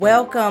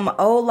Welcome,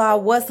 hola,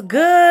 what's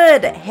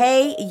good?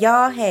 Hey,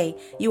 y'all, hey.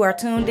 You are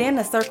tuned in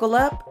to Circle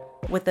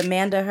Up with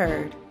Amanda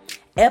Hurd.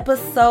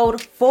 Episode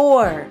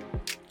 4,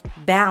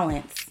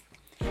 Balance.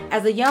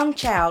 As a young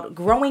child,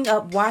 growing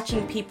up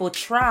watching people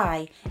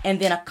try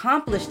and then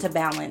accomplish to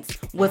balance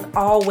was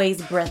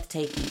always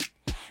breathtaking.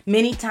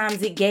 Many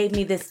times it gave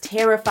me this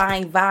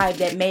terrifying vibe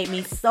that made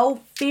me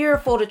so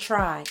fearful to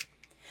try.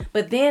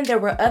 But then there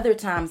were other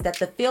times that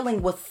the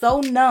feeling was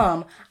so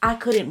numb, I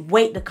couldn't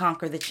wait to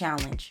conquer the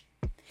challenge.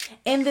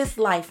 In this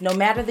life, no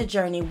matter the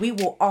journey, we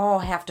will all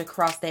have to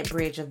cross that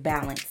bridge of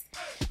balance.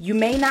 You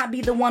may not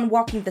be the one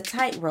walking the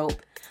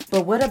tightrope,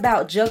 but what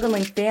about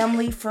juggling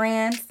family,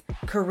 friends,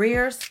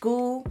 career,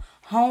 school,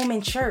 home,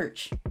 and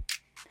church?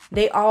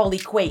 They all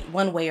equate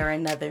one way or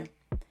another.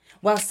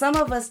 While some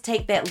of us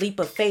take that leap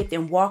of faith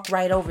and walk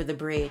right over the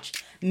bridge,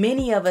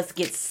 many of us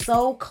get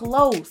so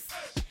close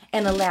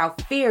and allow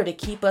fear to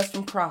keep us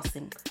from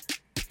crossing.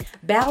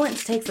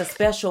 Balance takes a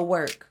special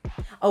work,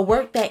 a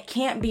work that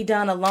can't be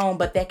done alone,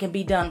 but that can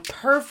be done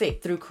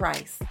perfect through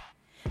Christ.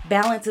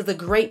 Balance is a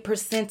great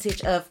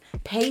percentage of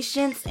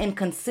patience and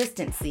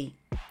consistency.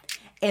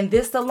 And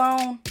this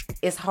alone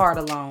is hard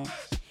alone.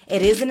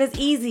 It isn't as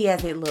easy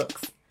as it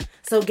looks.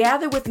 So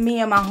gather with me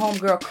and my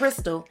homegirl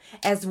Crystal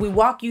as we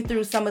walk you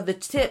through some of the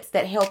tips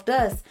that helped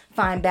us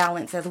find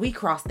balance as we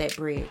cross that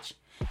bridge.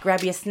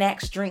 Grab your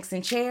snacks, drinks,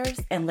 and chairs,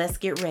 and let's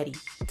get ready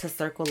to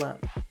circle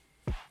up.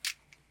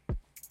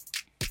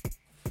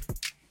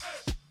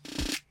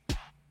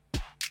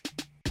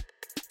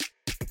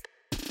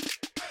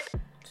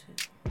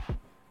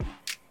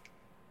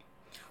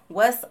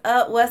 What's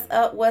up? What's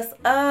up? What's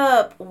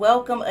up?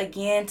 Welcome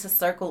again to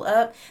Circle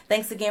Up.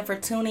 Thanks again for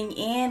tuning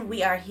in.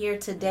 We are here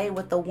today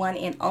with the one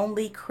and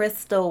only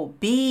Crystal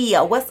B.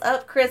 What's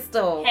up,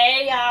 Crystal?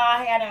 Hey, y'all.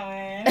 How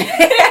y'all doing?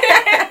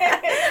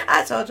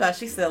 I told y'all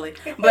she's silly.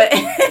 But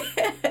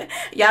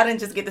y'all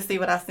didn't just get to see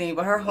what I seen,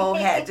 but her whole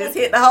hat just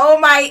hit the whole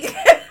mic.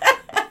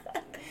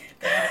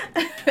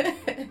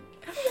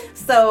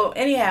 So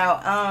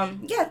anyhow,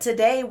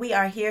 today we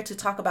are here to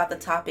talk about the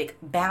topic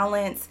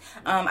balance.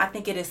 I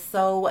think it is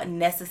so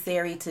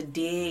necessary to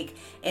dig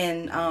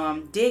in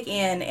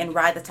and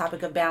ride the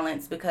topic of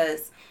balance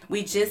because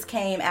we just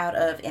came out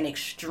of an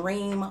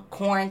extreme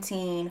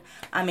quarantine.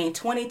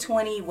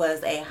 2020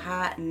 was a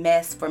hot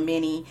mess for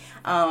many.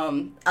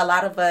 A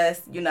lot of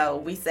us,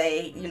 we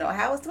say,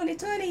 how was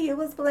 2020? It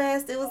was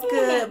blessed. It was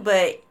good,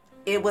 but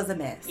it was a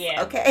mess.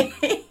 Yeah. Okay.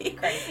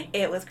 Crazy.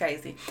 It was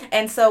crazy.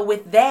 And so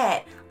with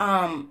that,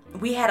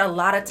 we had a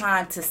lot of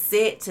time to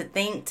sit, to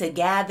think, to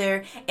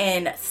gather,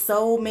 and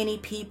so many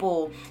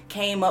people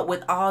came up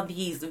with all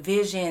these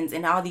visions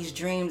and all these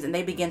dreams, and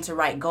they began to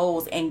write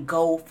goals and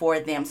go for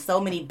them. So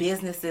many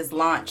businesses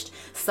launched,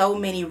 so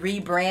many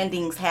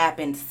rebrandings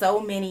happened, so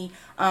many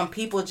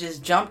people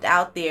just jumped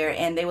out there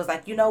and they was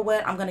like, you know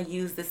what, I'm going to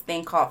use this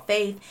thing called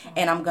faith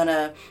and I'm going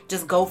to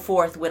just go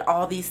forth with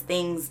all these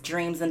things,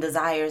 dreams and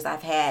desires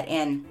I've had.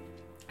 And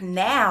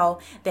now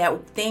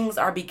that things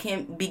are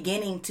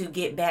beginning to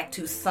get back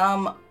to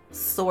some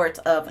sort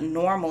of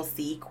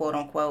normalcy, quote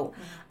unquote,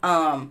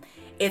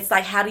 it's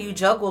like, how do you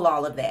juggle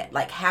all of that?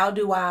 Like, how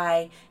do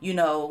I,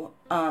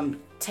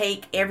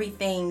 take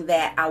everything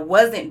that I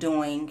wasn't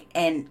doing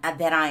and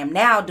that I am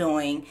now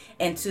doing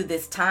into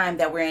this time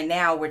that we're in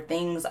now where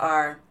things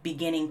are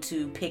beginning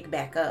to pick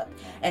back up.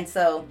 And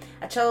so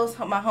I chose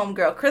my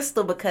homegirl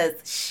Crystal because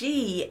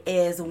she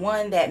is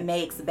one that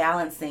makes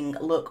balancing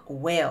look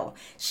well.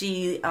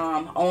 She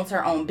owns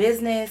her own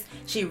business.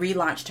 She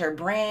relaunched her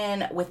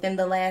brand within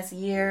the last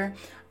year.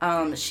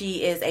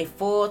 She is a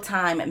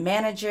full-time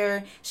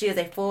manager. She is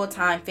a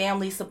full-time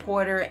family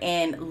supporter.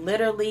 And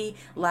literally,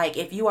 like,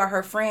 if you are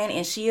her friend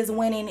and she is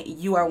winning,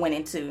 you are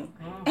winning too.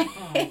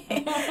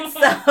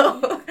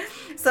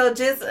 So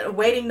just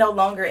waiting no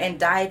longer and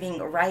diving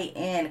right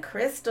in.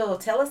 Crystal,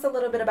 tell us a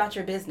little bit about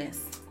your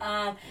business.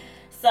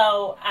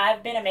 So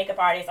I've been a makeup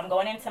artist. I'm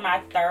going into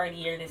my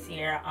 3rd year this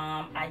year.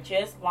 I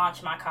just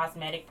launched my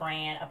cosmetic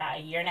brand about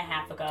a year and a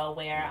half ago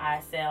where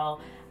I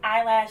sell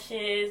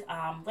eyelashes,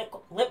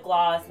 lip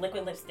gloss,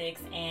 liquid lipsticks,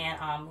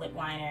 and lip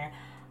liner.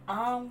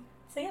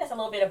 So yeah, that's a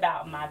little bit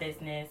about my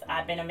business.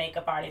 I've been a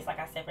makeup artist, like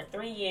I said, for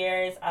 3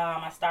 years.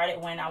 I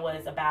started when I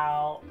was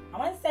about, I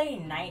want to say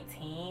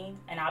 19,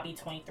 and I'll be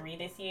 23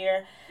 this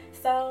year.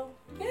 So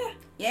yeah.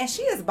 Yeah,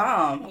 she is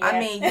bomb.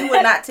 Yeah. You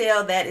would not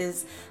tell that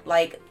is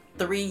like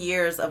 3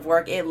 years of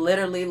work. It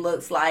literally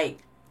looks like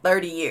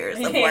 30 years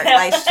of work.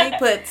 Like, she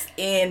puts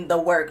in the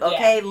work,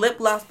 okay? Yeah. Lip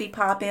gloss be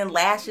popping,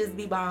 lashes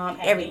be bomb,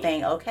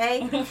 everything,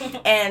 okay?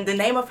 And the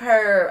name of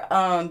her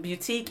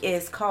boutique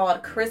is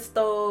called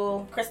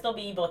Crystal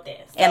B Beauté.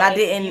 So and I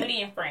didn't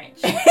beauty in French.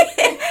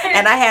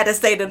 And I had to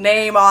say the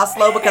name all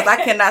slow because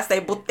I cannot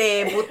say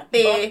beauté.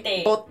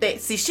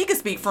 See, she can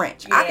speak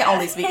French. Yeah. I can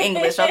only speak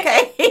English,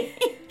 okay?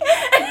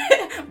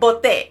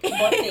 Beauté.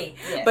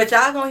 Yes. But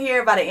y'all gonna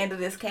hear by the end of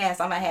this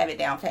cast, I'm gonna have it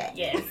down pat.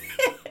 Yes.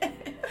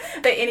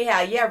 But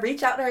anyhow,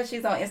 reach out to her.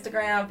 She's on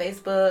Instagram,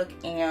 Facebook,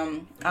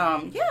 and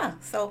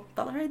so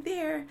follow her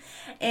there.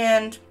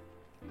 And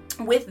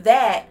with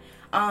that,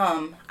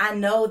 I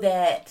know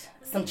that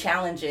some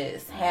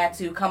challenges had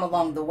to come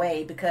along the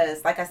way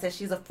because, like I said,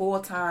 she's a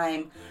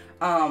full-time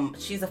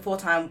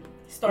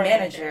store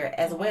manager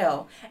as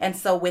well. And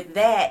so with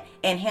that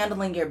and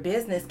handling your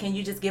business, can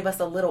you just give us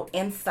a little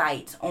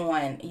insight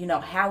on,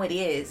 how it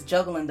is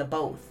juggling the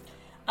both?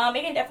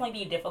 It can definitely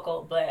be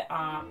difficult, but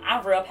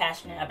I'm real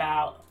passionate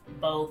about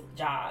both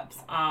jobs.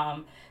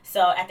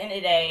 So at the end of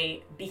the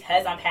day,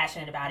 because I'm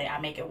passionate about it, I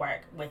make it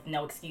work with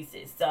no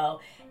excuses.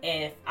 So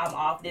if I'm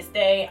off this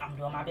day, I'm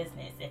doing my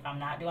business. If I'm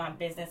not doing my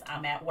business,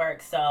 I'm at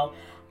work. So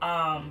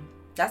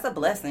that's a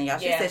blessing, y'all.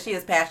 She said she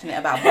is passionate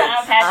about both.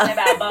 I'm passionate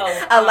about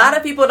both. A lot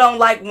of people don't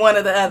like one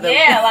or the other.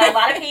 Yeah, like a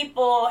lot of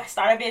people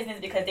start a business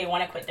because they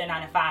want to quit their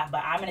 9 to 5.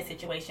 But I'm in a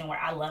situation where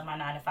I love my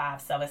 9 to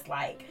 5, so it's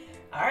like,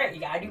 all right,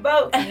 you gotta do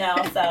both,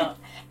 So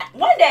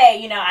one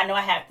day, I know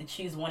I have to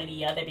choose one or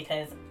the other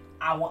because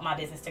I want my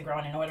business to grow,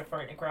 and in order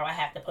for it to grow, I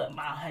have to put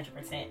my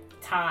 100%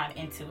 time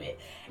into it.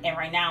 And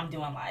right now, I'm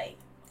doing like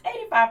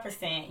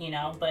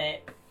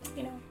 85%,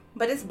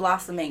 But it's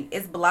blossoming.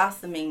 It's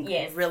blossoming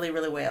really,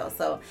 really well.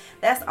 So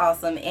that's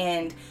awesome.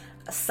 And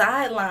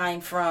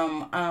sideline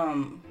from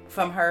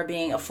her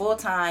being a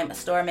full-time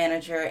store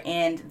manager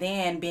and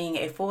then being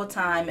a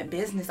full-time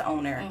business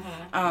owner.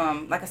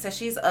 Like I said,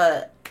 she's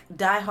a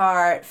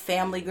diehard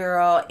family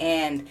girl,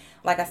 and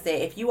like I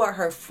said, if you are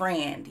her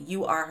friend,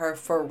 you are her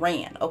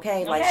friend.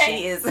 Okay? Like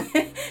she is Shout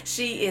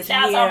here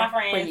out to all my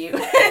for friends. you.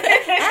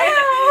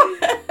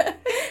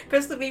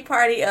 Crystal B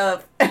party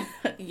of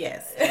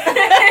yes.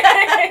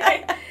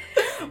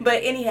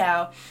 But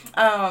anyhow,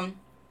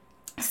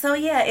 so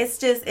yeah,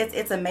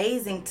 it's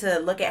amazing to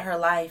look at her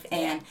life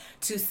and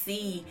to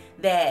see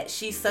that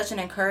she's such an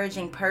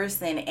encouraging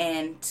person,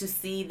 and to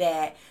see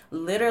that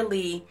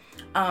literally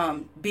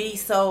be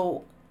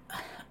so,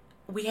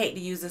 we hate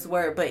to use this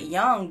word, but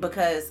young,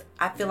 because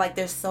I feel like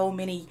there's so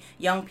many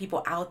young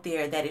people out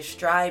there that is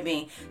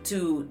striving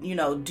to,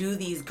 do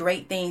these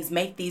great things,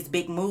 make these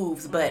big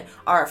moves, but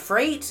are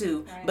afraid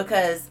to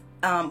because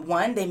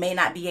one, they may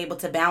not be able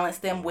to balance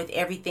them with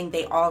everything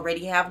they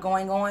already have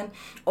going on,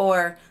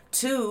 or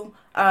two,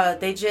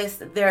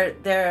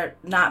 they're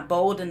not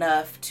bold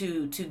enough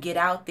to get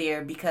out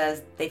there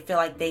because they feel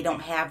like they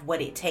don't have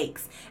what it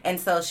takes. And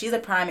so she's a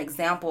prime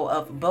example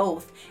of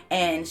both,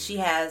 and she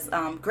has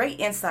great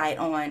insight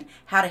on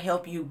how to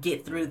help you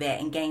get through that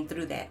and gain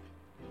through that.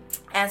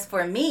 As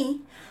for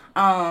me,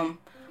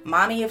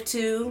 mommy of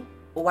two,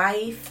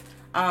 wife,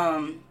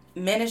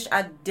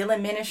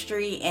 Dylan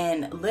ministry,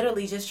 and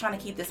literally just trying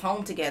to keep this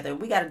home together.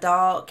 We got a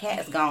dog.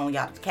 Cat's gone,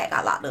 y'all. The cat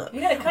got locked up.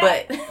 You had a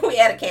cat? But we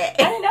had a cat.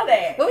 I didn't know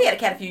that. Well, we had a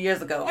cat a few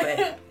years ago,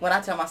 but when I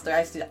tell my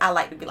story, I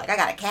like to be like, I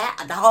got a cat,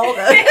 a dog.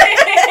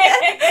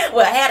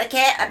 Well, I had a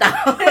cat, a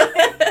dog.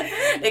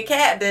 The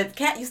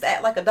cat used to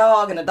act like a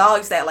dog, and the dog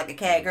used to act like a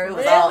cat. Girl,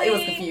 it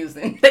was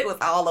confusing. It was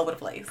all over the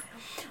place.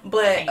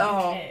 But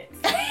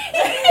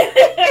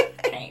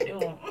Can't do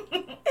them.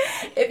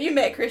 If you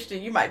met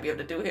Christian, you might be able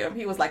to do him.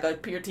 He was like a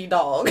pure T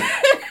dog.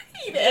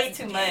 He ate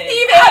too much.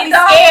 He even ate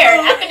dog scared.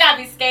 food. I think I'd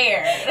be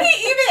scared.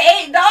 He even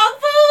ate dog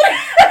food.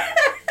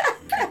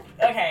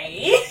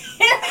 Okay.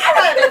 I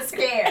would have been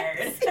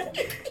scared.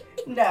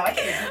 No, I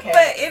can't. Okay.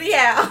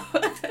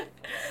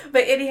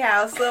 But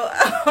anyhow, so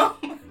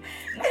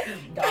not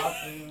eating dog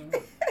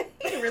food.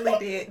 He really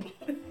did.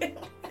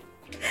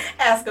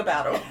 Ask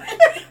about him.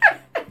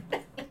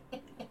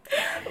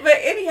 But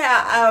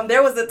anyhow,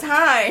 there was a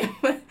time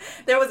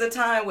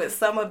with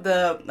some of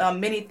the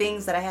many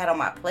things that I had on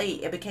my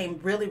plate, it became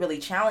really, really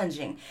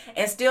challenging.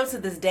 And still to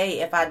this day,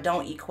 if I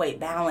don't equate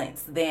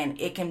balance, then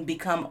it can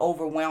become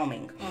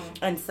overwhelming.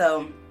 And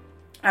so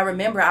I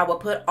remember I would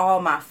put all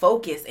my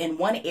focus in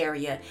one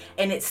area,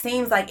 and it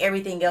seems like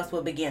everything else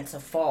would begin to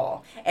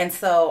fall. And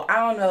so I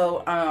don't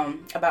know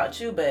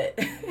about you, but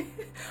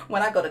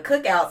when I go to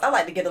cookouts, I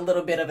like to get a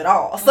little bit of it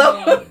all.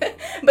 So,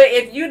 but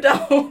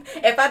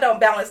if I don't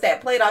balance that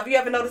plate off, you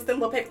ever notice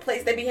them little paper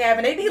plates they be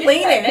having? They be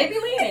leaning. They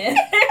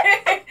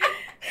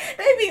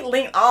be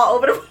leaning all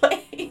over the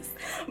place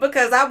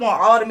because I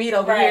want all the meat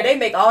over here. They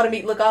make all the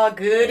meat look all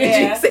good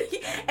and juicy.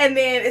 And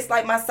then it's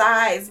like my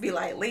sides be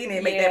like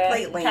leaning, make that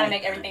plate lean. Trying to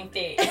make everything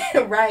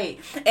fit. Right.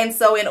 And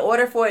so in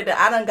order for it to,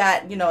 I done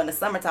got, in the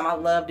summertime, I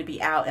love to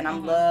be out and I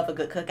love a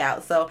good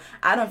cookout. So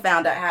I done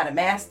found out how to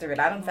master it.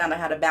 I done found out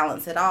how to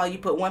balance it all. You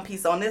put one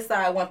piece on this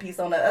side, one piece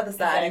on the other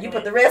side, and you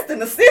put the rest in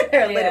the center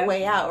and let it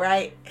weigh out,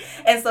 right?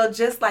 And so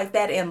just like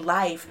that in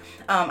life,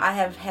 I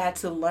have had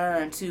to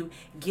learn to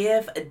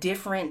give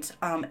different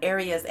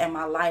areas in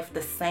my life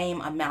the same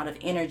amount of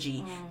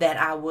energy that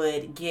I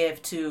would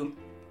give to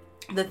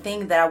the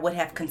thing that I would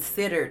have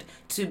considered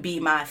to be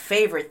my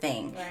favorite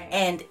thing. Right.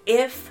 And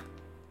if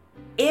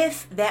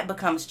that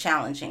becomes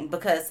challenging,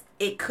 because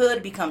it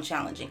could become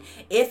challenging,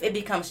 if it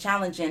becomes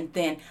challenging,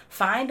 then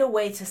find a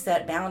way to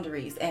set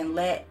boundaries and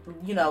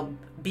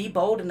be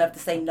bold enough to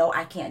say, no,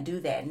 I can't do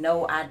that.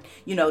 No, I,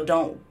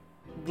 don't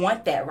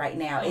want that right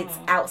now. It's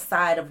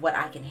outside of what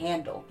I can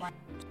handle.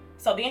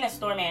 So being a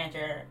store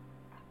manager,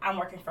 I'm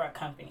working for a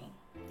company,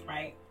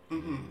 right?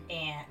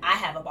 And I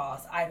have a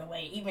boss either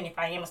way, even if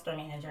I am a store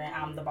manager and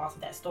I'm the boss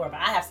of that store, but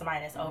I have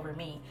somebody that's over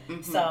me.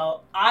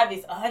 So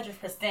obviously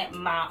 100%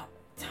 my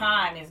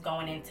time is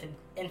going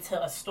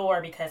into a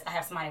store because I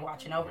have somebody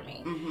watching over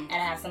me, and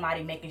I have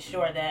somebody making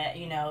sure that,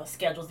 you know,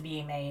 schedules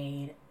being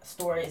made,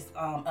 store is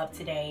up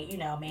to date, you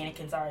know,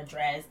 mannequins are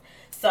addressed.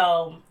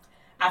 So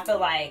I feel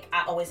like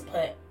I always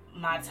put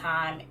my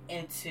time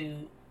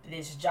into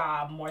this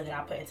job more than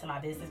I put into my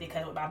business,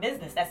 because with my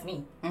business, that's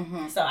me.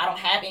 So I don't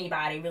have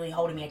anybody really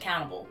holding me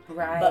accountable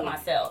but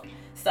myself.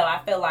 So I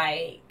feel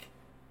like,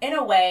 in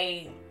a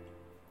way,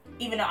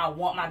 even though I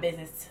want my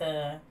business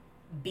to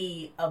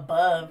be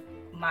above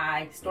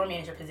my store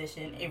manager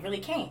position, it really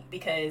can't,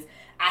 because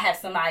I have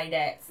somebody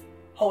that's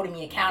holding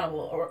me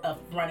accountable or of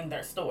running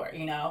their store,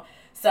 you know.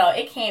 So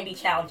it can be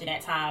challenging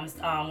at times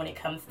when it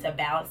comes to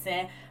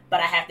balancing, but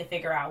I have to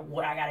figure out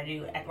what I got to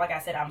do. Like I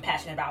said, I'm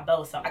passionate about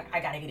both, so I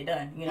got to get it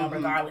done, you know,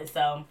 regardless.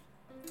 So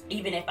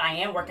even if I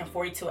am working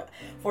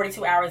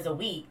 42 hours a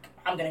week,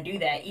 I'm going to do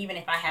that. Even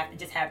if I have to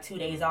just have 2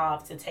 days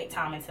off to take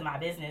time into my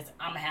business,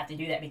 I'm going to have to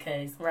do that,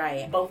 because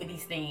both of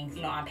these things,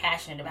 you know, I'm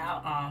passionate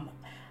about.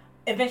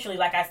 Eventually,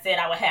 like I said,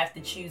 I would have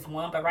to choose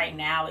one, but right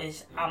now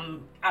is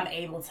I'm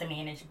able to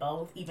manage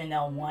both, even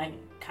though one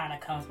kind of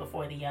comes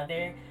before the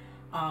other,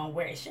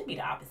 where it should be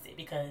the opposite,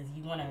 because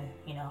you want to,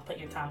 you know, put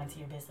your time into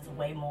your business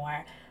way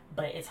more,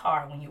 but it's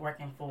hard when you're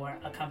working for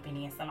a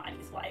company and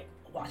somebody's like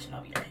watching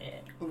over your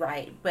head.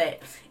 Right,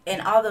 but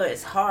and although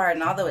it's hard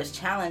and although it's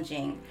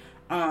challenging,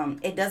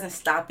 it doesn't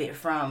stop it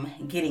from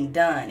getting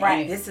done.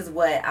 And this is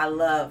what I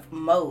love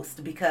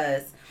most,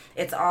 because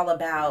it's all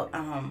about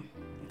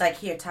like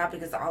here,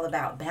 topic is all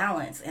about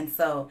balance. And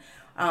so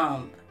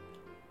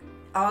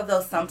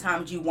although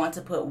sometimes you want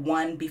to put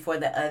one before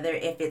the other,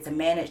 if it's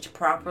managed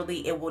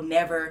properly,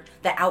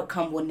 the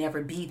outcome will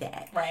never be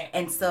that.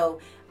 And so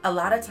a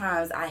lot of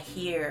times I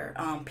hear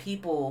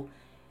people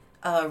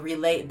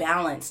relate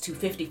balance to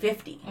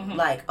 50-50.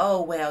 Like,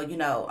 oh, well, you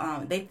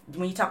know,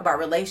 when you talk about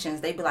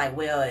relations, they be like,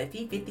 well, if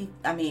he 50,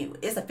 I mean,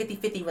 it's a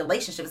 50-50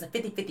 relationship. It's a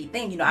 50-50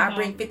 thing. You know, I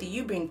bring 50,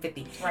 you bring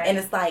 50. And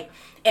it's like,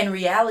 in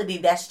reality,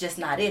 that's just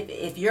not it.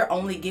 If you're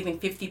only giving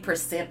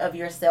 50% of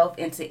yourself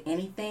into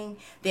anything,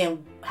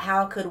 then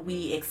how could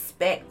we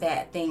expect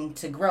that thing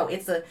to grow?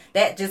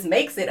 That just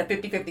makes it a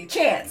 50-50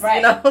 chance.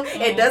 You know,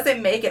 it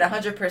doesn't make it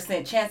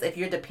 100% chance if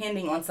you're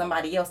depending on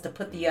somebody else to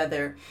put the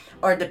other,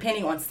 or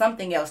depending on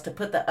something else to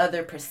put the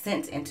other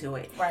percent into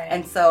it.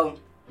 And so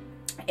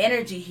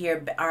energy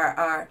here,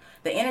 the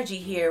energy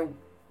here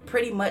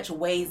pretty much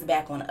weighs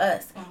back on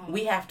us.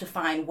 We have to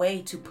find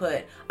way to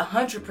put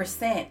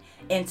 100%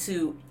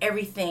 into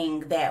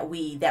everything that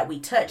we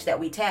touch, that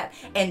we tap.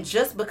 And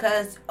just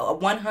because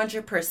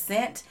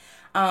 100%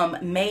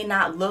 may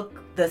not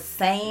look the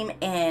same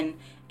in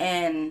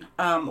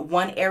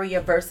one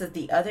area versus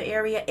the other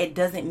area, it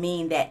doesn't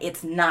mean that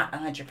it's not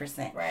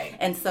 100%.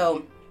 And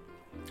so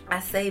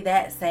I say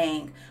that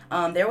saying,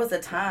 there was a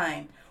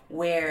time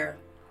where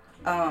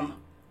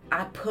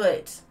I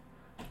put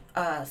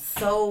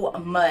so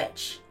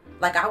much,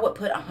 like I would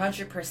put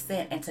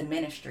 100% into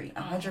ministry,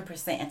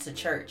 100% into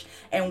church,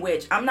 in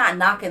which I'm not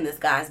knocking this,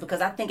 guys, because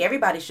I think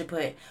everybody should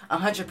put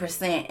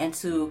 100%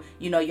 into,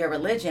 you know, your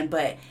religion,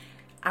 but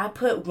I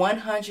put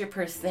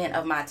 100%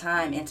 of my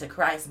time into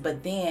Christ,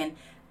 but then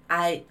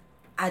I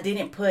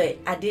didn't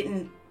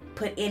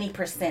put any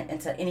percent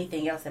into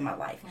anything else in my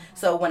life.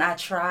 So when I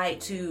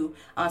tried to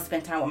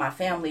spend time with my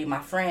family,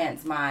 my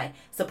friends,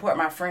 support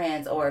my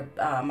friends, or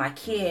my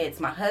kids,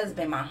 my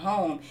husband, my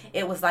home,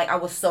 it was like I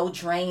was so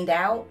drained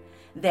out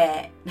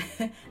that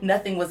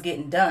nothing was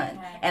getting done.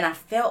 And I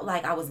felt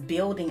like I was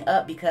building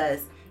up,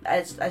 because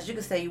as you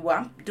could say, well,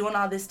 I'm doing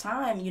all this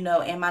time, you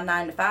know, in my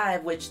 9 to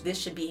 5, which this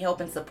should be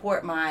helping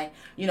support my,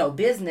 you know,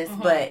 business.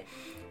 But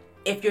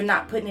if you're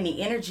not putting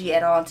any energy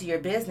at all into your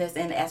business,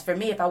 and as for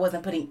me, if I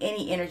wasn't putting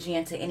any energy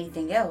into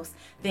anything else,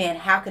 then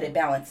how could it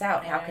balance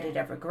out? How could it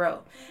ever grow?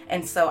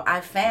 And so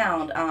I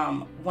found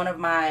one of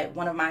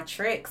my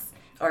tricks,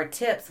 or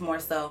tips more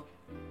so,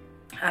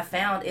 I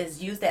found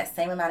is use that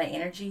same amount of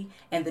energy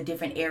in the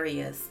different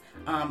areas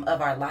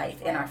of our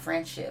life, in our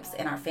friendships,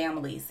 in our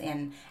families,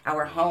 in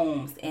our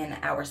homes, in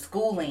our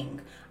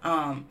schooling,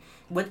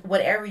 with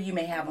whatever you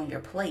may have on your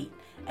plate.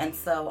 And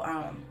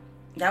so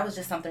that was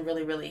just something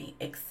really, really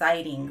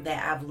exciting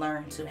that I've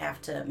learned to have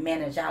to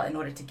manage out in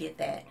order to get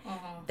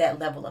that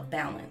level of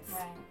balance.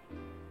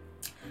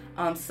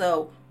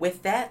 So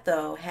with that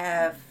though,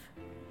 have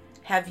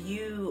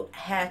you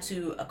had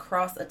to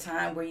cross a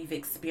time where you've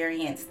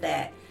experienced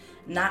that,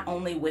 not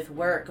only with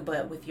work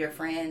but with your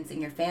friends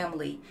and your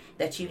family,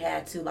 that you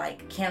had to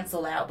like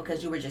cancel out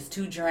because you were just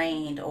too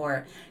drained,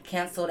 or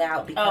canceled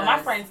out because... Oh, my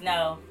friends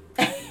know.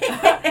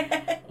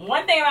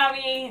 One thing about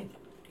me,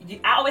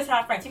 I always tell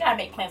my friends, you gotta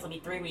make plans with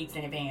me 3 weeks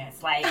in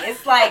advance. Like,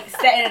 it's like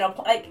setting it up.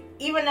 Like,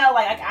 even though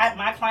like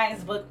my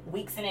clients book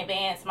weeks in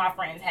advance, my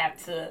friends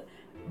have to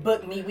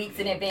book me weeks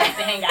in advance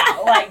to hang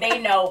out. Like, they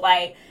know.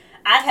 Like,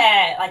 I've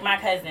had, like, my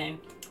cousin,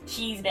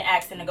 she's been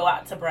asking to go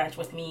out to brunch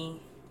with me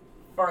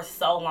for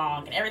so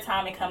long, and every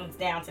time it comes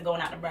down to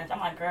going out to brunch, I'm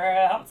like,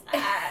 girl, I'm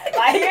tired.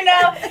 Like, you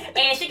know,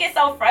 and she gets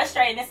so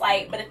frustrated. And it's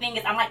like, but the thing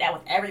is, I'm like that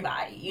with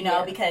everybody, you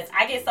know, because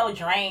I get so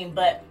drained.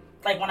 But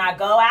like when I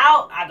go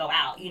out,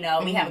 you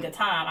know, we have a good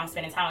time. I'm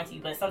spending time with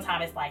you, but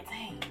sometimes it's like,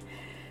 dang,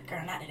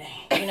 girl, not today,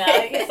 you know.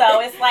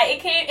 So it's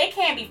like it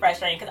can be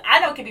frustrating, because I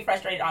know it can be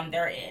frustrated on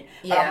their end,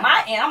 but on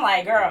my end, I'm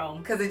like, girl,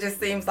 because it just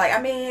seems like,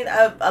 I mean,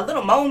 a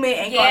little moment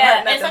ain't gonna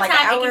hurt nothing. And sometimes like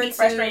an hour it can be or two.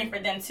 frustrating for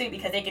them too,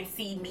 because they can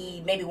see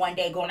me maybe one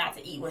day going out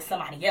to eat with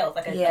somebody else,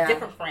 like a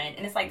different friend,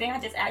 and it's like, dang, I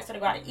just asked her to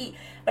go out to eat,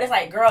 but it's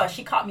like, girl,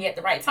 she caught me at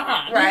the right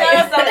time, right? You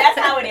know? So that's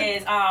how it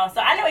is.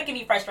 So I know it can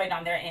be frustrating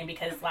on their end,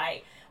 because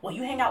like, well,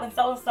 you hang out with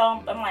so-and-so.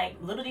 I'm like,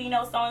 little do you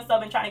know,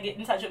 so-and-so been trying to get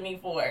in touch with me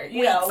for,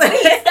 you know, weeks.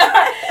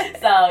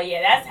 So,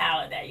 yeah, that's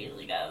how that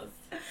usually goes.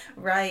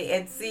 Right.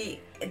 And see,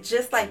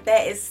 just like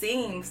that, it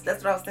seems,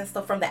 that's what I was saying,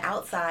 so from the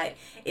outside,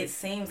 it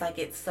seems like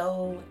it's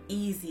so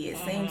easy. It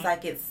seems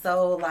like it's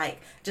so,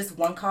 like, just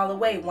one call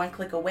away, one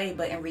click away.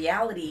 But in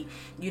reality,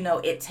 you know,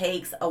 it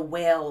takes a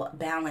well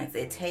balance.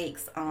 It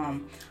takes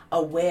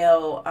a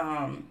well,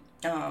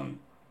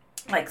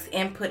 like,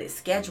 inputted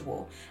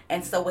schedule.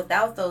 And so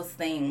without those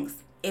things,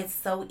 it's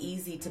so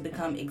easy to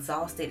become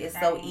exhausted. It's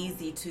so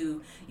easy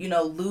to, you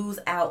know, lose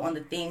out on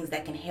the things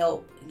that can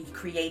help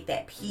create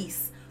that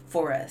peace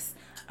for us.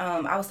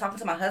 I was talking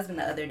to my husband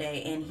the other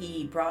day, and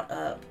he brought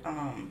up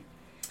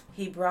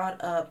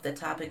the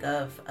topic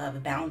of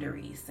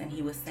boundaries, and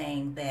he was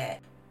saying that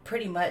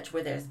pretty much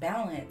where there's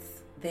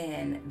balance,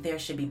 then there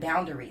should be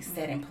boundaries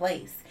set in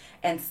place.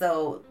 And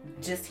so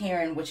just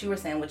hearing what you were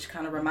saying, which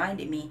kind of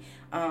reminded me,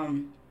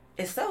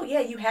 is so, yeah,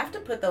 you have to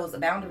put those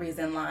boundaries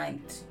in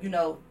line, you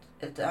know,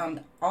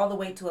 all the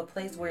way to a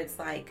place where it's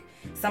like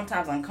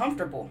sometimes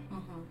uncomfortable.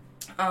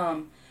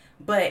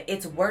 But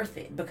it's worth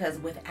it, because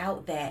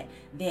without that,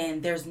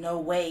 then there's no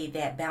way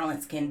that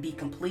balance can be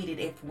completed.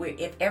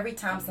 If every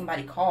time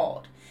somebody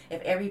called,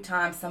 if every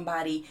time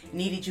somebody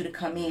needed you to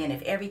come in,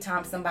 if every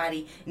time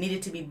somebody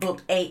needed to be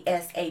booked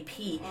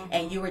ASAP,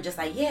 and you were just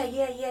like,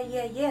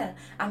 yeah.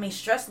 I mean,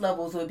 stress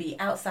levels would be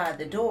outside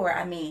the door.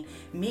 I mean,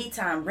 me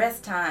time,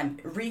 rest time,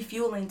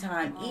 refueling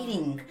time,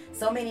 eating.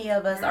 So many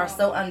of us are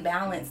so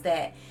unbalanced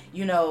that,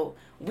 you know,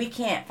 we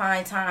can't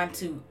find time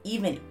to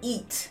even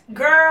eat.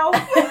 Girl.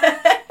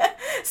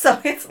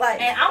 So it's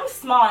like, and I'm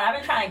small, and I've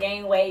been trying to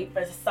gain weight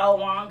for so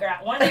long, girl.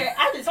 One day,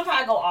 sometimes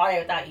I go all day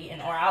without eating,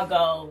 or I'll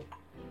go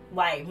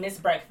like miss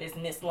breakfast,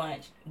 miss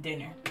lunch,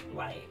 dinner,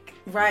 like.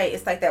 Right,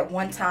 it's like that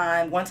one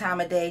time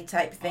a day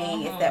type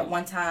thing. It's that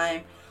one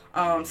time.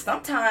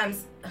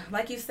 Sometimes,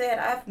 like you said,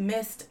 I've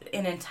missed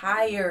an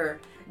entire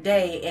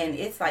day, and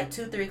it's like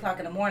 2-3 o'clock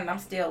in the morning. I'm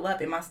still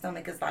up, and my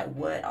stomach is like,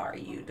 what are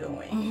you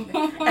doing?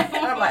 And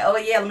I'm like, oh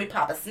yeah, let me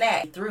pop a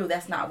snack through.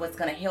 That's not what's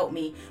going to help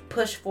me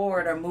push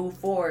forward or move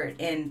forward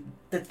in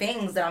the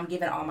things that I'm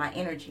giving all my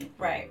energy.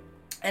 Right.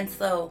 And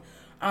so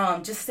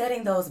just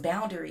setting those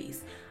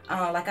boundaries.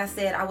 Like I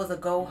said, I was a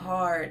go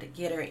hard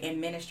getter in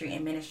ministry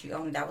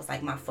only. That was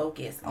like my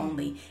focus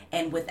only.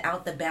 And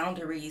without the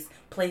boundaries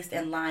placed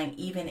in line,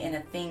 even in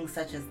a thing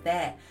such as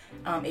that,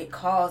 it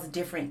caused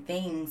different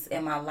things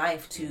in my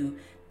life to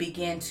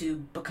begin to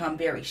become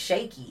very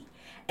shaky.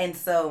 And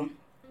so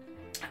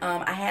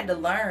I had to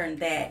learn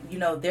that, you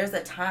know, there's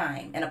a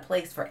time and a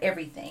place for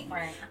everything.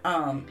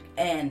 Right.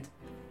 And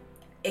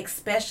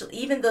especially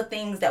even the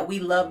things that we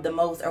love the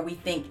most, or we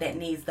think that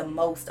needs the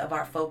most of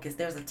our focus,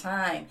 there's a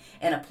time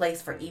and a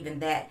place for even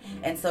that.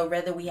 And so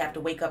whether we have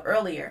to wake up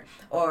earlier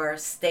or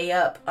stay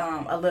up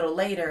a little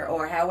later,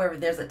 or however,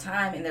 there's a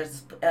time and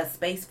there's a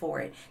space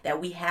for it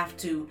that we have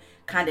to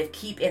kind of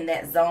keep in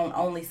that zone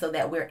only, so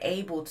that we're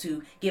able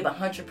to give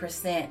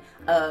 100%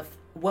 of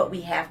what we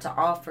have to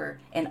offer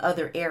in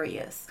other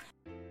areas.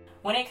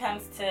 When it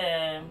comes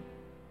to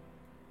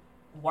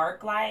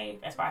work life,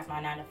 as far as my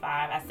 9 to 5,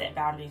 I set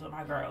boundaries with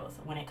my girls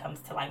when it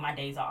comes to like my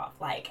days off.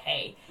 Like,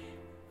 hey,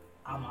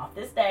 I'm off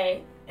this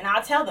day, and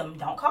I'll tell them,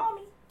 don't call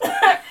me.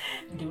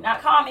 Do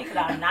not call me, because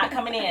I'm not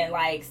coming in.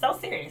 Like, so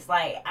serious.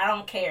 Like, I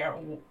don't care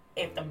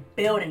if the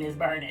building is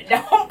burning.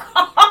 Don't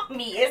call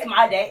me. It's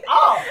my day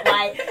off.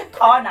 Like,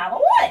 call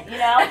 911, you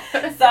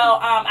know? So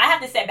I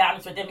have to set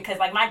boundaries with them, because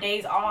like my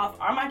days off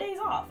are my days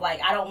off.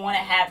 Like, I don't want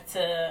to have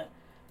to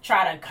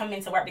try to come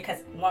into work because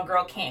one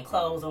girl can't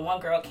close or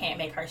one girl can't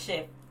make her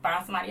shift.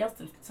 Find somebody else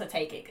to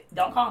take it.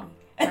 Don't call me.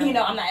 Right. You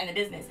know, I'm not in the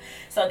business.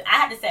 So I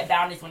have to set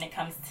boundaries when it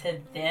comes to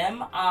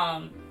them.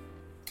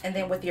 And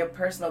then with your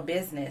personal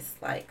business,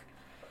 like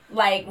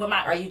with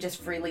my, are you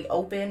just freely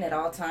open at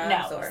all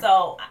times? No. Or?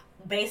 So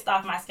based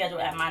off my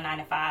schedule at my 9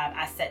 to 5,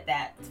 I set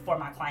that for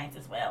my clients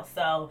as well.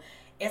 So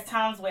it's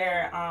times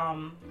where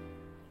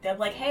they'll be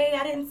like, hey,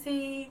 I didn't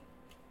see,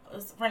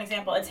 for an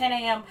example, a 10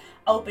 a.m.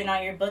 open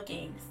on your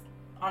bookings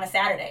on a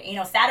Saturday. You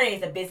know, Saturday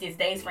is the busiest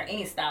days for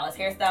any stylist,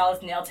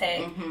 hairstylist, nail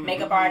tech,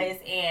 makeup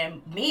artist.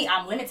 And me,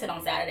 I'm limited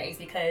on Saturdays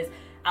because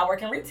I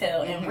work in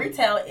retail, and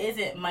retail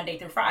isn't Monday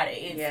through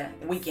Friday.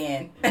 It's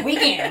weekend,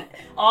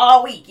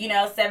 all week. You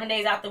know, 7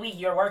 days out the week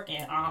you're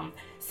working.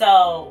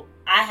 So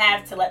I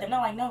have to let them know,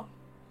 like, no,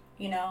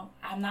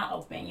 I'm not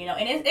open,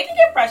 and it can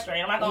get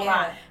frustrating. I'm not going to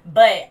lie.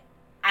 But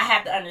I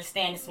have to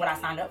understand this is what I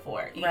signed up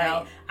for. You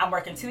know, I'm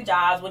working 2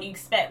 jobs. What do you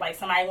expect? Like,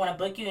 somebody want to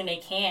book you and they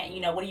can't,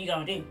 what are you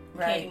going to do? You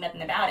can't do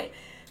nothing about it.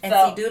 And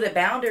so, due to the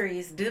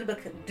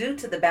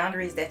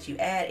boundaries that you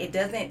add, it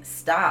doesn't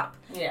stop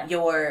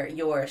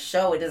your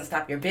show. It doesn't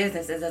stop your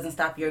business. It doesn't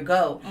stop your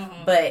go.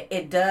 But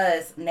it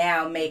does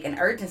now make an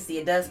urgency.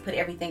 It does put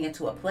everything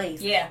into a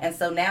place. Yeah. And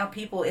so now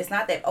people, it's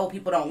not that,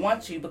 people don't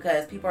want you,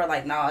 because people are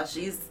like, nah,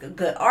 she's a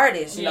good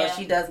artist. You know,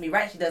 she does me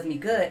right. She does me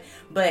good.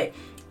 But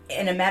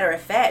in a matter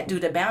of fact, due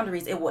to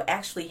boundaries, it will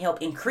actually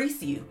help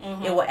increase you.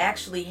 It will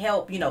actually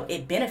help,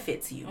 it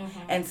benefits you.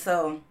 And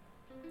so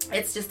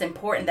it's just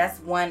important. That's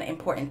one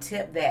important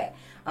tip, that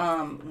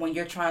when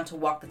you're trying to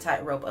walk the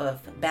tightrope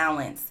of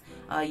balance,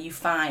 you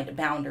find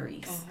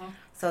boundaries.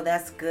 So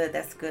that's good.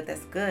 That's good.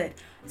 That's good.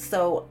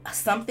 So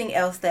something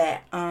else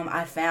that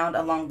I found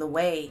along the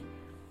way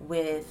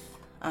with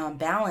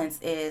balance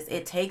is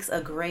it takes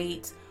a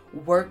great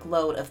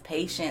workload of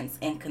patience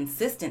and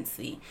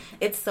consistency.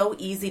 It's so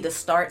easy to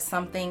start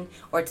something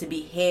or to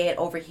be head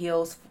over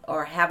heels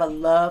or have a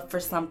love for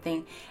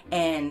something,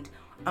 and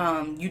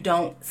you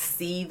don't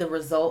see the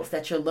results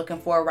that you're looking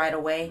for right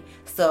away.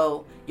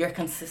 So your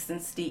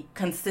consistency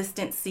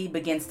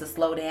begins to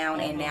slow down,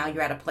 and now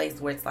you're at a place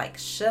where it's like,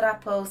 should I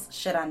post?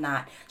 Should I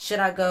not? Should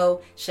I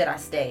go? Should I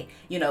stay?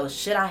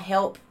 Should I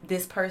help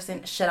this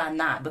person? Should I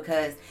not?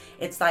 Because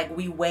it's like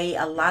we weigh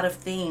a lot of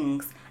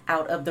things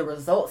out of the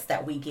results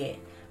that we get.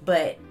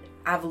 But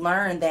I've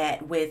learned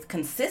that with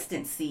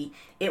consistency,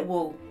 it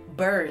will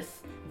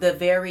birth the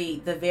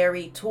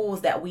very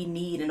tools that we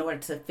need in order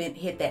to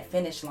hit that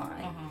finish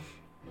line.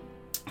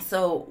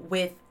 So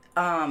with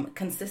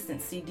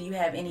consistency, do you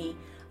have any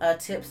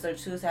tips or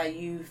tools how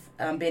you've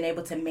been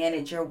able to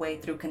manage your way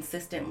through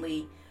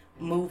consistently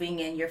moving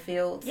in your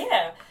fields?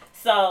 Yeah.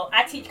 So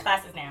I teach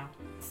classes now.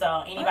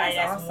 So anybody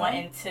that's awesome.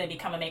 wanting to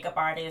become a makeup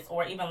artist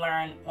or even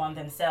learn on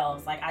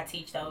themselves, like, I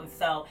teach those.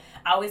 So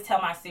I always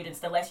tell my students,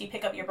 the less you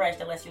pick up your brush,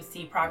 the less you'll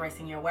see progress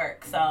in your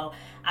work. So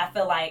I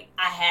feel like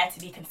I had to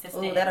be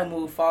consistent. Ooh, that'll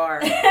move far.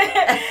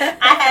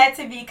 I had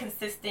to be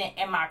consistent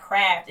in my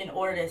craft in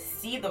order to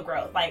see the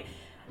growth. Like,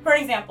 for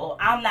example,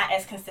 I'm not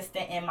as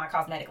consistent in my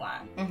cosmetic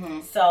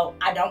line. So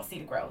I don't see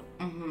the growth.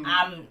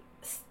 I'm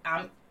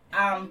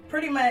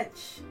pretty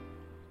much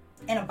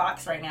in a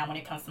box right now when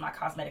it comes to my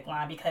cosmetic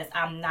line, because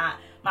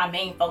my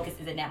main focus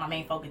isn't that. My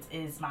main focus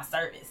is my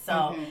service.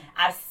 So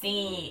I've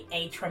seen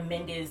a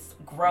tremendous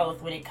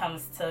growth when it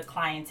comes to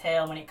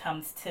clientele, when it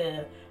comes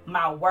to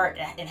my work,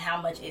 and how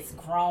much it's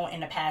grown in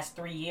the past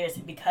 3 years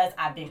because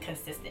I've been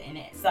consistent in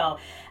it. So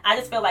I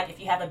just feel like if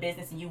you have a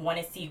business and you want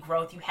to see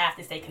growth, you have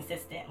to stay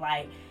consistent.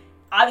 Like,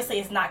 obviously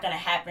it's not going to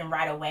happen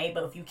right away,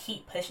 but if you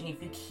keep pushing,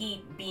 if you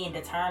keep being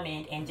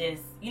determined and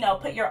just,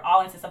 put your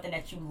all into something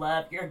that you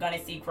love, you're going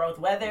to see growth.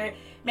 Whether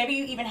maybe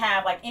you even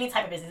have like any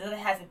type of business,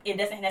 it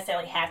doesn't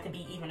necessarily have to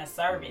be even a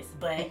service,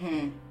 but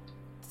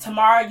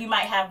tomorrow today you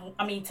might have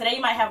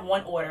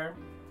 1 order.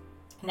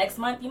 Next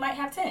month you might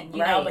have 10,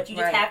 but you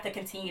just have to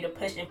continue to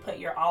push and put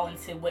your all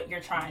into what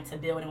you're trying to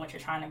build and what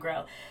you're trying to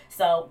grow.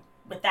 So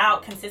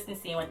without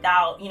consistency and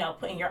without,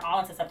 putting your all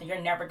into something,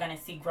 you're never going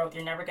to see growth.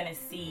 You're never going to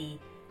see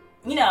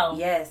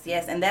Yes.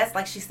 And that's,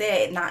 like she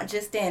said, not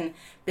just in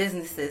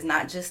businesses,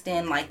 not just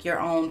in like your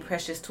own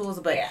precious tools,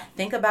 but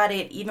think about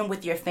it even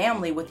with your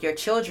family, with your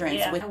children.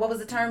 With, what was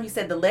the term you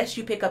said? The less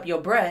you pick up your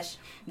brush,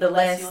 the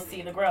less you'll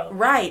see the growth.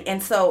 Right.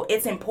 And so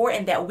it's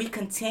important that we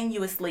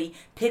continuously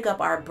pick up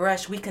our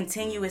brush. We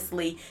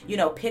continuously,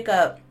 pick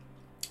up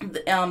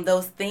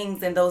those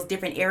things and those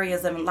different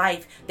areas of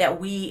life that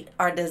we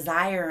are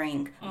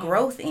desiring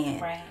growth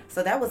in. Right.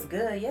 So that was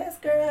good. Yes,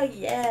 girl.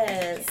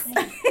 Yes.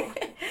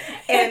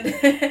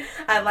 And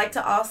I'd like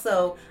to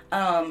also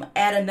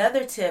add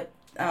another tip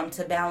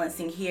to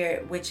balancing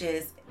here, which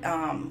is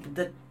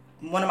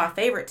one of my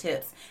favorite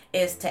tips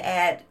is to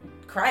add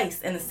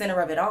Christ in the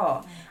center of it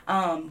all.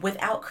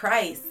 Without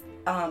Christ,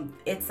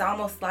 it's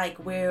almost like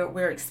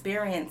we're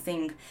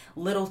experiencing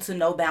little to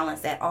no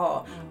balance at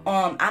all.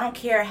 I don't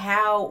care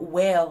how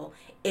well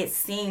it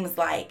seems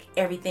like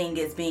everything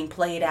is being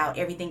played out,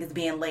 everything is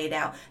being laid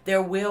out.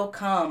 There will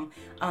come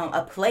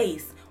a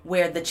place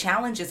where the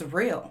challenge is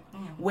real,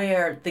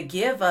 where the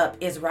give up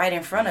is right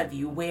in front of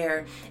you,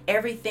 where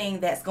everything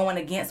that's going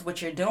against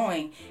what you're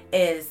doing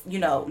is,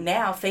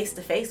 now face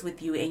to face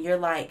with you, and you're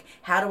like,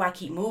 how do I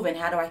keep moving?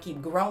 How do I keep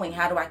growing?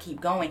 How do I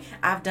keep going?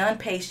 I've done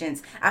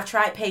patience. I've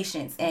tried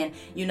patience, and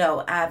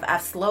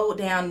I've slowed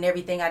down in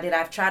everything I did.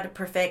 I've tried to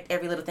perfect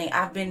every little thing.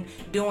 I've been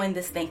doing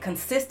this thing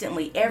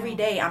consistently every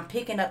day. I'm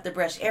picking up the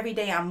brush every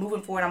day. I'm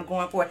moving forward. I'm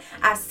going forward.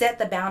 I've set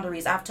the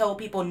boundaries. I've told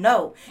people,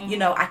 no,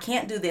 I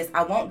can't do this.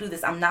 I won't do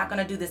this. I'm not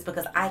going to do this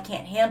because I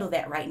can't handle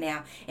that right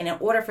now. And in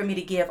order for me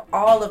to give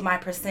all of my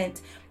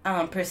percent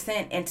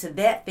into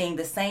that thing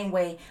the same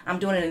way I'm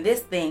doing it in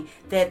this thing,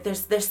 that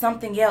there's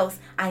something else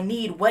I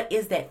need. What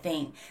is that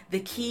thing?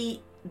 The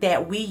key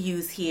that we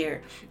use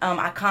here,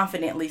 I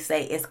confidently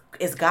say,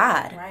 is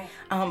God.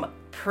 Right.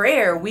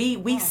 prayer.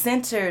 We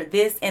center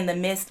this in the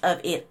midst of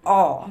it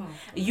all.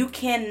 You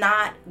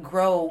cannot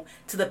grow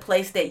to the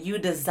place that you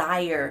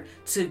desire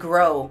to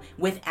grow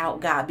without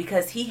God,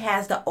 because he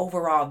has the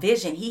overall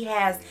vision. He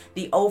has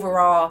the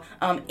overall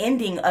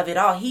ending of it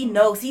all. He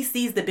knows, he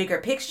sees the bigger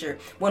picture.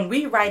 When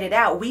we write it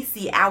out, we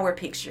see our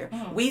picture.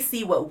 We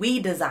see what we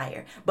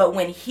desire. But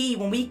when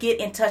we get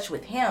in touch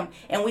with him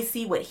and we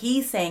see what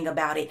he's saying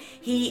about it,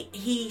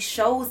 he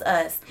shows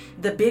us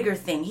the bigger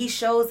thing. He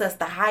shows us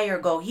the higher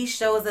goal. He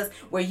shows us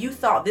where you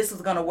thought this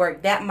was going to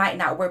work, that might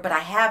not work, but I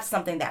have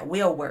something that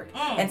will work.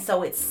 And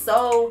so it's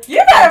so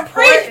you better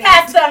preach,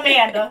 Pastor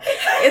Amanda.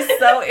 It's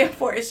so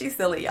important. She's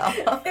silly, y'all.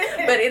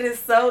 But it is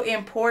so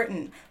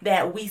important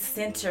that we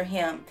center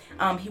him.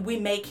 We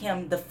make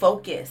him the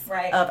focus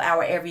of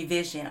our every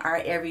vision, our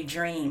every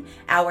dream,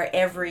 our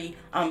every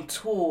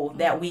tool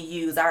that we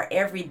use, our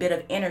every bit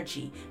of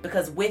energy,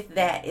 because with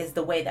that is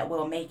the way that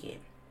we'll make it.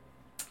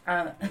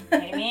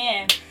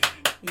 Amen.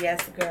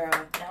 Yes, girl.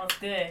 That was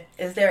good.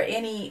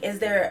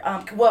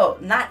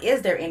 Not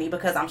is there any,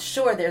 because I'm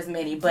sure there's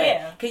many,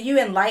 but can you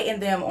enlighten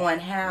them on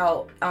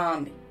how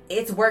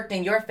it's worked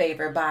in your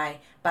favor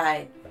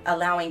by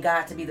allowing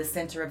God to be the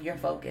center of your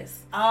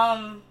focus?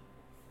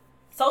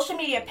 Social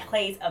media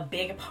plays a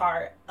big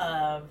part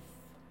of,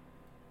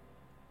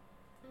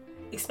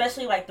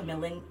 especially like the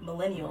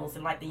millennials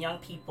and like the young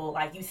people.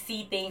 Like, you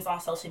see things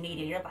on social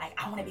media, you're like,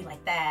 I want to be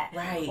like that.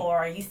 Right.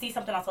 Or you see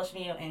something on social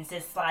media and it's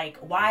just like,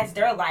 why is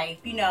their life,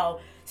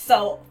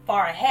 so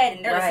far ahead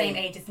and they're the same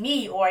age as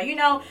me? Or,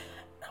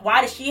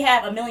 why does she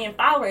have 1 million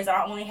followers and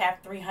I only have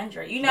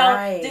 300?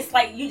 Just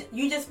like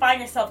you just find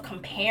yourself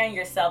comparing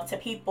yourself to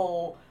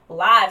people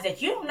lives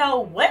that you don't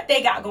know what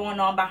they got going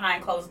on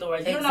behind closed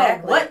doors. You don't know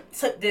what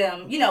took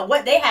them,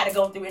 what they had to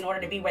go through in order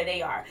to be where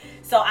they are.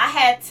 So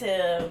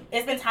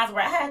it's been times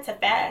where I had to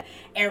fast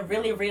and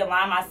really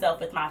realign myself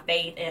with my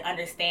faith and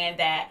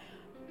understand that,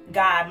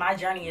 God, my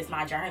journey is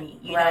my journey.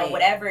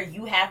 Whatever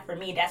you have for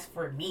me, that's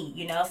for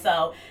me,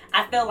 So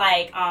I feel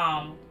like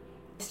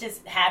it's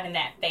just having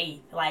that faith,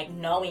 like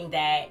knowing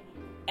that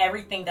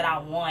everything that I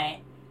want,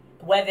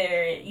 whether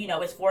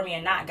it's for me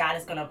or not, God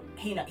is gonna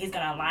he's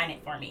gonna align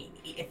it for me.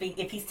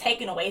 If he's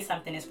taking away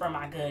something, it's for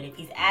my good. If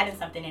he's adding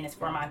something in, it's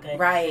for my good.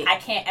 Right. I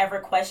can't ever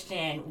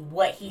question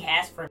what he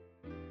has for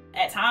me.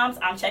 At times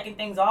I'm checking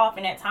things off,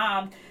 and at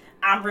times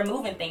I'm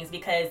removing things,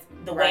 because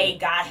the way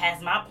God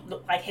has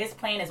his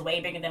plan is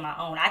way bigger than my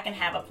own. I can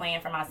have a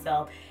plan for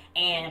myself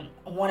and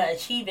want to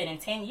achieve it in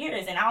 10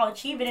 years, and I'll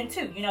achieve it in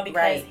 2,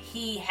 because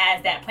he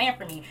has that plan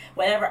for me.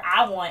 Whatever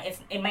I want,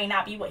 it may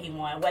not be what he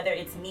wants. Whether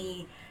it's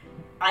me,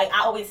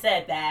 I always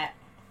said that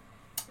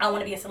I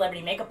want to be a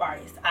celebrity makeup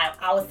artist.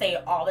 I would say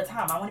it all the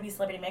time. I want to be a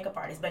celebrity makeup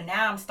artist. But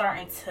now I'm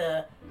starting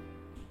to,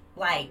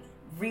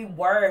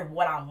 reword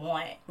what I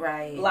want.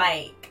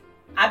 Right.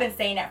 I've been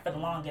saying that for the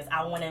longest.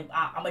 I'm going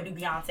to do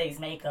Beyonce's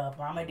makeup,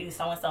 or I'm going to do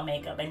so-and-so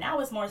makeup. And now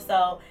it's more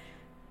so,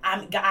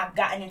 I've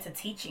gotten into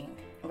teaching.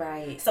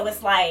 Right. So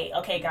it's like,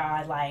 okay,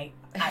 God,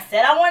 I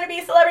said I want to be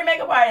a celebrity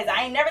makeup artist.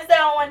 I ain't never said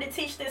I wanted to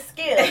teach this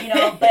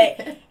skill,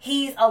 but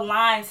he's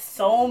aligned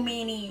so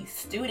many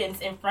students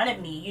in front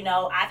of me.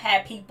 I've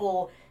had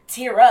people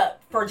tear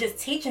up for just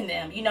teaching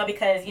them,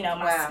 because,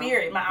 my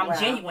spirit, I'm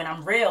genuine,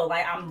 I'm real,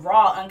 I'm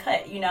raw,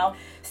 uncut,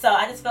 So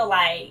I just feel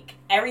like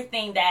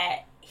everything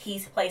that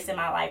he's placed in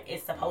my life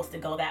is supposed to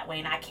go that way,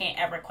 and I can't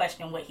ever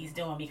question what he's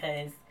doing,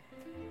 because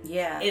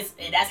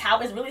that's how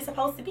it's really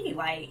supposed to be.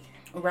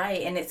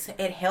 Right, and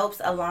it helps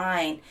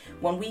align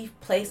when we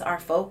place our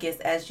focus,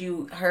 as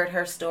you heard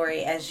her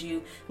story, as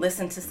you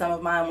listen to some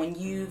of mine,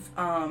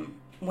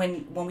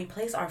 when we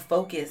place our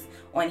focus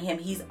on him,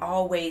 he's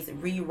always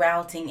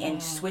rerouting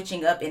and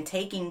switching up and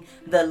taking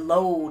the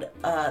load,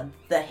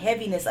 the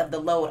heaviness of the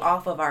load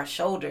off of our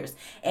shoulders,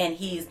 and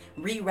he's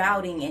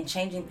rerouting and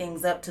changing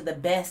things up to the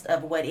best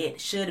of what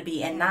it should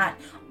be, and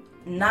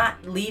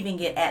not leaving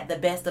it at the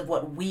best of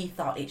what we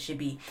thought it should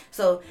be.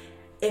 So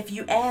if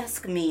you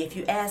ask me, if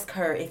you ask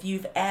her, if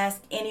you've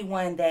asked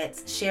anyone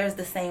that shares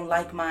the same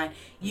like mine,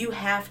 you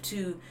have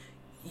to,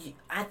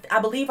 I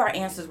believe our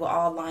answers will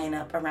all line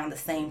up around the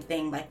same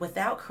thing.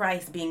 Without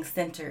Christ being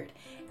centered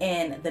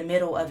in the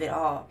middle of it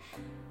all,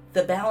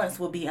 the balance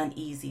will be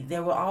uneasy.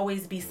 There will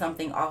always be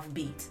something off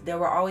beat. There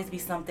will always be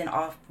something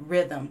off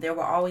rhythm. There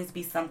will always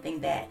be something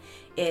that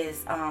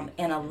is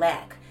in a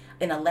lack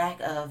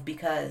of,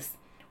 because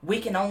we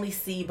can only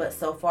see but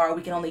so far.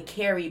 We can only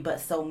carry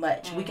but so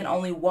much. We can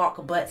only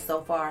walk but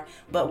so far.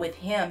 But with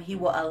him, he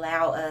will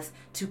allow us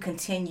to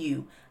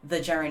continue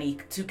the journey.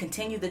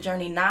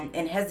 Not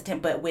in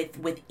hesitant, but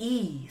with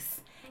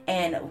ease,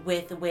 and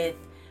with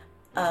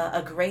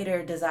a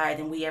greater desire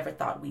than we ever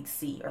thought we'd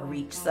see or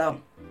reach. So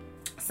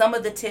some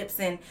of the tips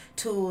and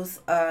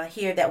tools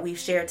here that we've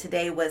shared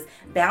today was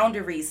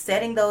boundaries,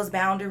 setting those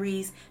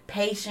boundaries,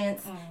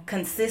 patience,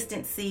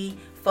 consistency,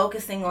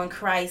 focusing on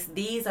Christ.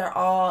 These are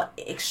all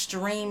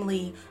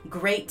extremely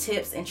great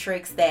tips and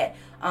tricks that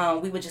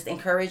we would just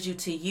encourage you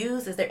to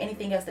use. Is there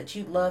anything else that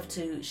you'd love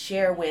to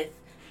share with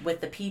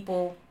the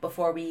people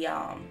before we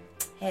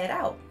head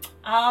out?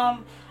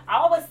 All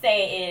I would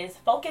say is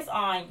focus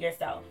on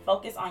yourself.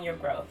 Focus on your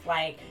growth.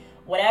 Like,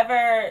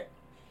 whatever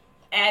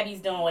Abby's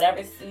doing,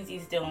 whatever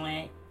Susie's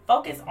doing,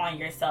 focus on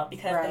yourself,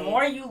 because the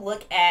more you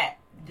look at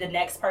the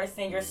next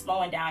person, you're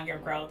slowing down your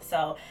growth.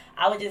 So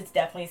I would just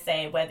definitely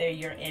say, whether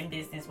you're in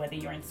business, whether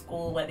you're in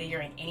school, whether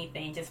you're in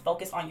anything, just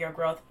focus on your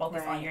growth,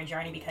 focus on your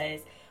journey, because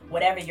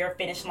whatever your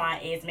finish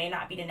line is may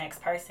not be the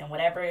next person.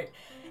 Whatever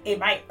it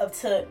might have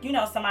took,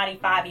 somebody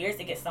 5 years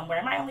to get somewhere,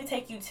 it might only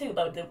take you 2.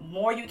 But the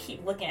more you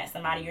keep looking at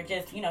somebody, you're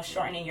just,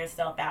 shortening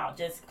yourself out.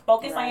 Just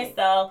focus on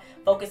yourself,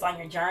 focus on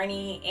your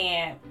journey,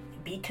 and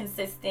be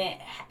consistent,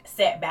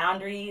 set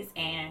boundaries,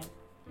 and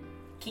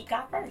keep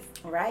God first.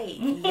 Right.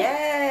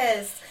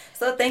 Yes.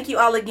 So thank you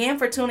all again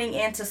for tuning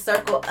in to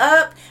Circle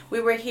Up. We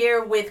were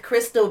here with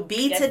Crystal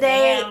B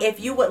today. Ma'am.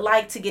 If you would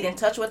like to get in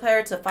touch with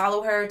her, to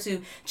follow her,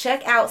 to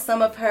check out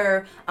some of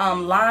her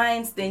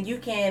lines, then you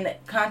can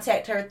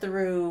contact her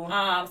through...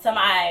 So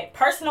my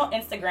personal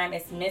Instagram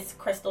is Miss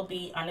Crystal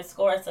B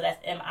 _. So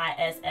that's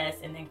MISS,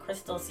 and then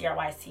Crystal,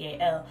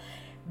 CRYCAL.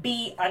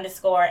 B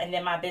 _, and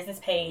then my business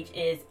page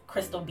is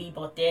Crystal B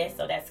Bote,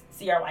 so that's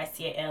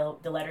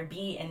CRYCAL, the letter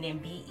B, and then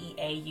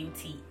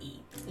BEAUTE.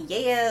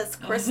 Yes,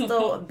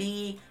 Crystal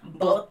B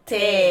Bote.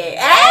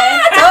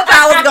 I told y'all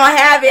I was gonna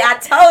have it. I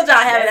told y'all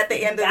I have it at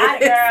the end of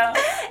this. Girl.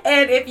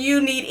 And if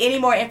you need any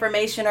more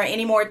information or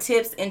any more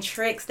tips and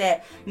tricks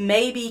that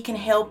maybe can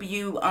help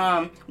you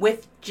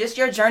with just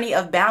your journey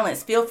of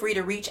balance, feel free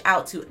to reach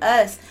out to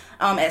us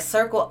at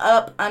Circle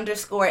Up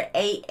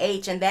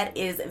 _AH, and that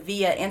is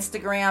via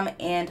Instagram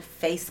and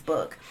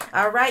Facebook.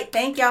 All right,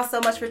 thank y'all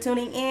so much for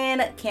tuning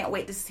in. Can't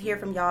wait to hear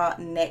from y'all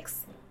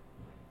next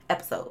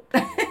episode.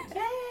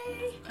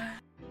 Yay.